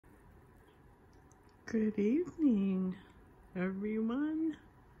Good evening, everyone.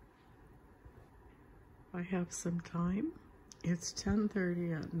 I have some time. It's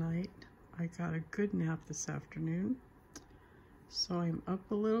 10:30 at night. I got a good nap this afternoon, so I'm up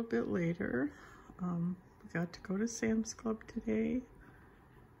a little bit later. We got to go to Sam's Club today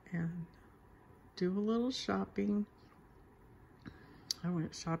and do a little shopping. I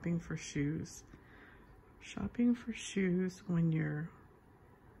went shopping for shoes. Shopping for shoes when you're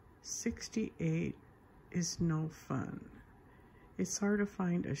 68 is no fun. It's hard to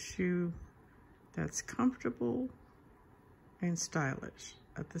find a shoe that's comfortable and stylish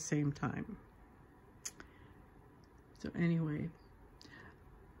at the same time. So anyway,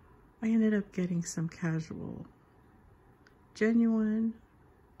 I ended up getting some casual, genuine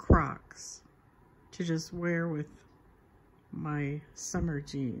Crocs to just wear with my summer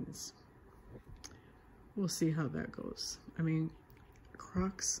jeans. We'll see how that goes. I mean,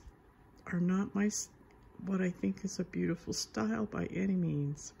 Crocs are not what I think is a beautiful style by any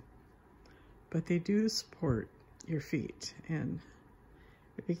means, but they do support your feet, and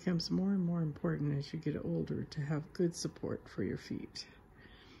it becomes more and more important as you get older to have good support for your feet.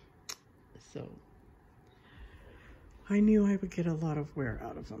 So I knew I would get a lot of wear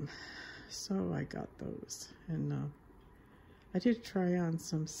out of them, so I got those. And I did try on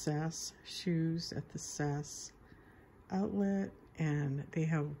some SAS shoes at the SAS outlet, and they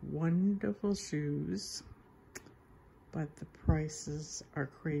have wonderful shoes, but the prices are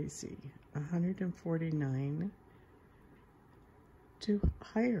crazy. $149 to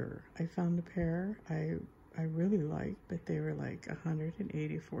higher. I found a pair I really liked, but they were like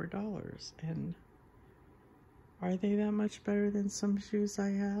 $184. And are they that much better than some shoes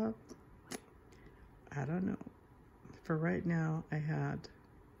I have? I don't know. For right now, I had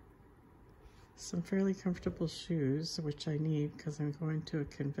some fairly comfortable shoes, which I need because I'm going to a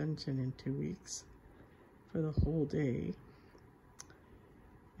convention in 2 weeks for the whole day.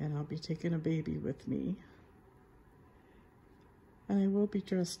 And I'll be taking a baby with me. And I will be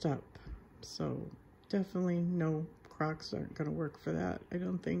dressed up. So definitely no, Crocs aren't going to work for that. I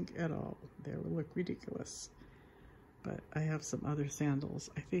don't think at all. They will look ridiculous. But I have some other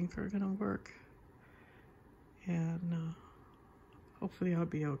sandals I think are going to work. And hopefully I'll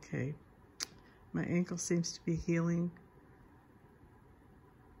be okay. My ankle seems to be healing,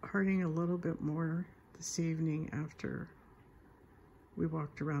 hurting a little bit more this evening after we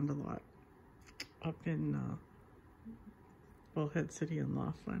walked around a lot up in Bullhead City and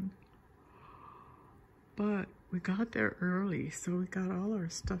Laughlin. But we got there early, so we got all our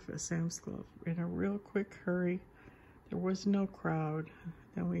stuff at Sam's Club in a real quick hurry. There was no crowd.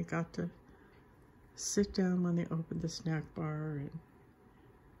 Then we got to sit down when they opened the snack bar and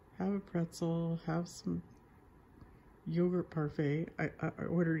have a pretzel, have some yogurt parfait. I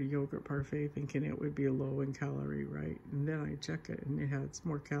ordered a yogurt parfait thinking it would be low in calorie, right? And then I check it and it had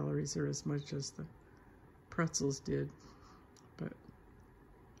more calories or as much as the pretzels did. But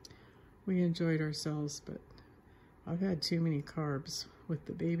we enjoyed ourselves, but I've had too many carbs with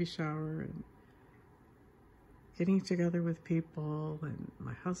the baby shower and getting together with people, and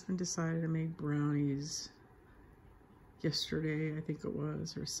my husband decided to make brownies yesterday, I think it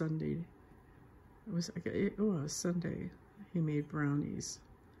was, or Sunday. It was Sunday. He made brownies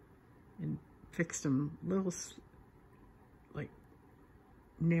and fixed them little, like,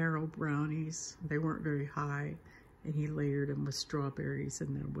 narrow brownies. They weren't very high, and he layered them with strawberries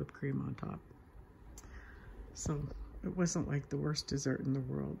and then whipped cream on top. So it wasn't like the worst dessert in the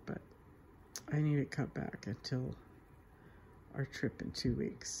world, but I need to cut back until our trip in 2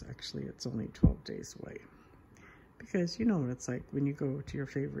 weeks. Actually, it's only 12 days away. Because you know what it's like when you go to your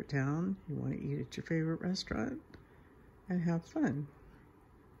favorite town, you want to eat at your favorite restaurant and have fun.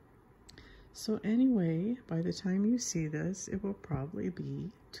 So anyway, by the time you see this, it will probably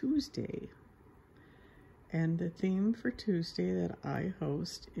be Tuesday. And the theme for Tuesday that I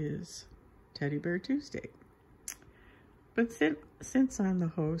host is Teddy Bear Tuesday. But since I'm the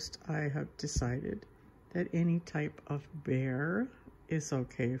host, I have decided that any type of bear is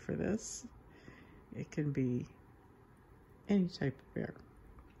okay for this. It can be any type of bear.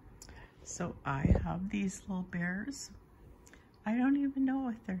 So I have these little bears. I don't even know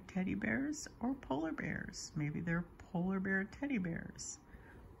if they're teddy bears or polar bears. Maybe they're polar bear teddy bears.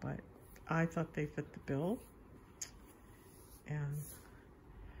 But I thought they fit the bill. And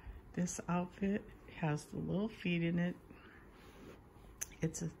this outfit has the little feet in it.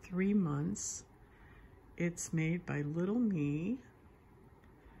 It's a 3 months. It's made by Little Me.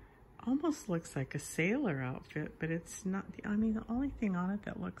 Almost looks like a sailor outfit, but it's not. I mean, the only thing on it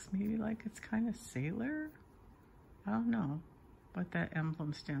that looks maybe like it's kind of sailor, I don't know what that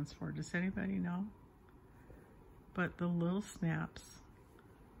emblem stands for. Does anybody know? but the little snaps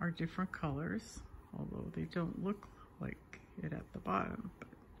are different colors, although they don't look like it at the bottom. But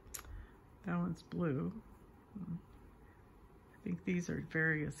that one's blue. I think these are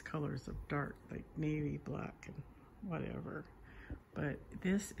various colors of dark, like navy, black, and whatever. But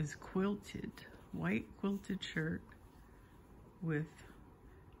this is quilted, white quilted shirt with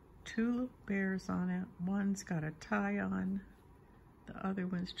 2 bears on it. One's got a tie on. The other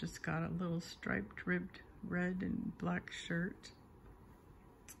one's just got a little striped, ribbed red and black shirt.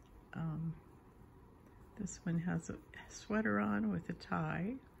 This one has a sweater on with a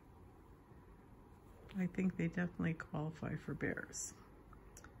tie. I think they definitely qualify for bears.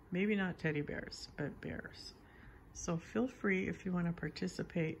 Maybe not teddy bears, but bears. So feel free, if you want to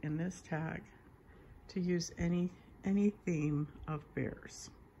participate in this tag, to use any theme of bears,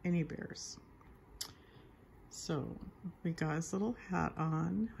 any bears. So we got his little hat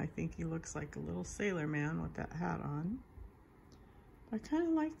on. I think he looks like a little sailor man with that hat on. I kind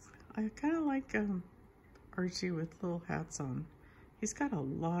of like Archie with little hats on. He's got a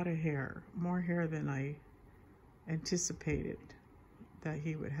lot of hair, more hair than I anticipated that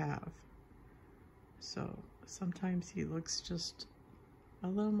he would have. So sometimes he looks just a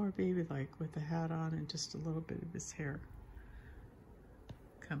little more baby-like with the hat on and just a little bit of his hair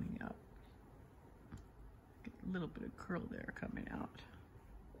coming up. A little bit of curl there coming out.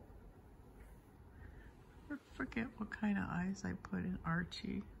 I forget what kind of eyes I put in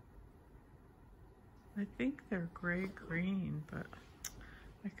Archie. I think they're gray-green, but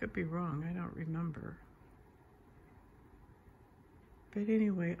I could be wrong. I don't remember. But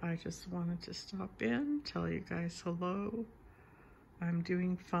anyway, I just wanted to stop in, tell you guys hello. I'm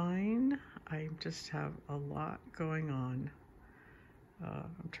doing fine. I just have a lot going on.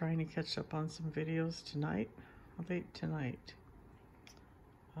 I'm trying to catch up on some videos tonight, late tonight.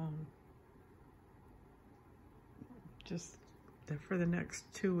 Just for the next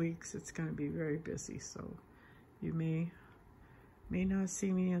 2 weeks, it's going to be very busy, so you may not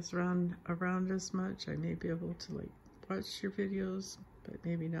see me around as much. I may be able to like watch your videos, but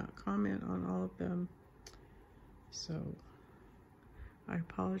maybe not comment on all of them. So I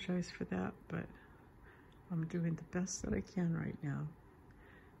apologize for that, but I'm doing the best that I can right now.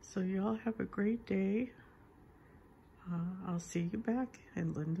 So y'all have a great day. I'll see you back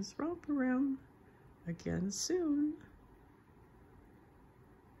in Linda's Romper Room again soon.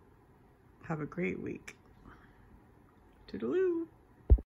 Have a great week. Toodaloo.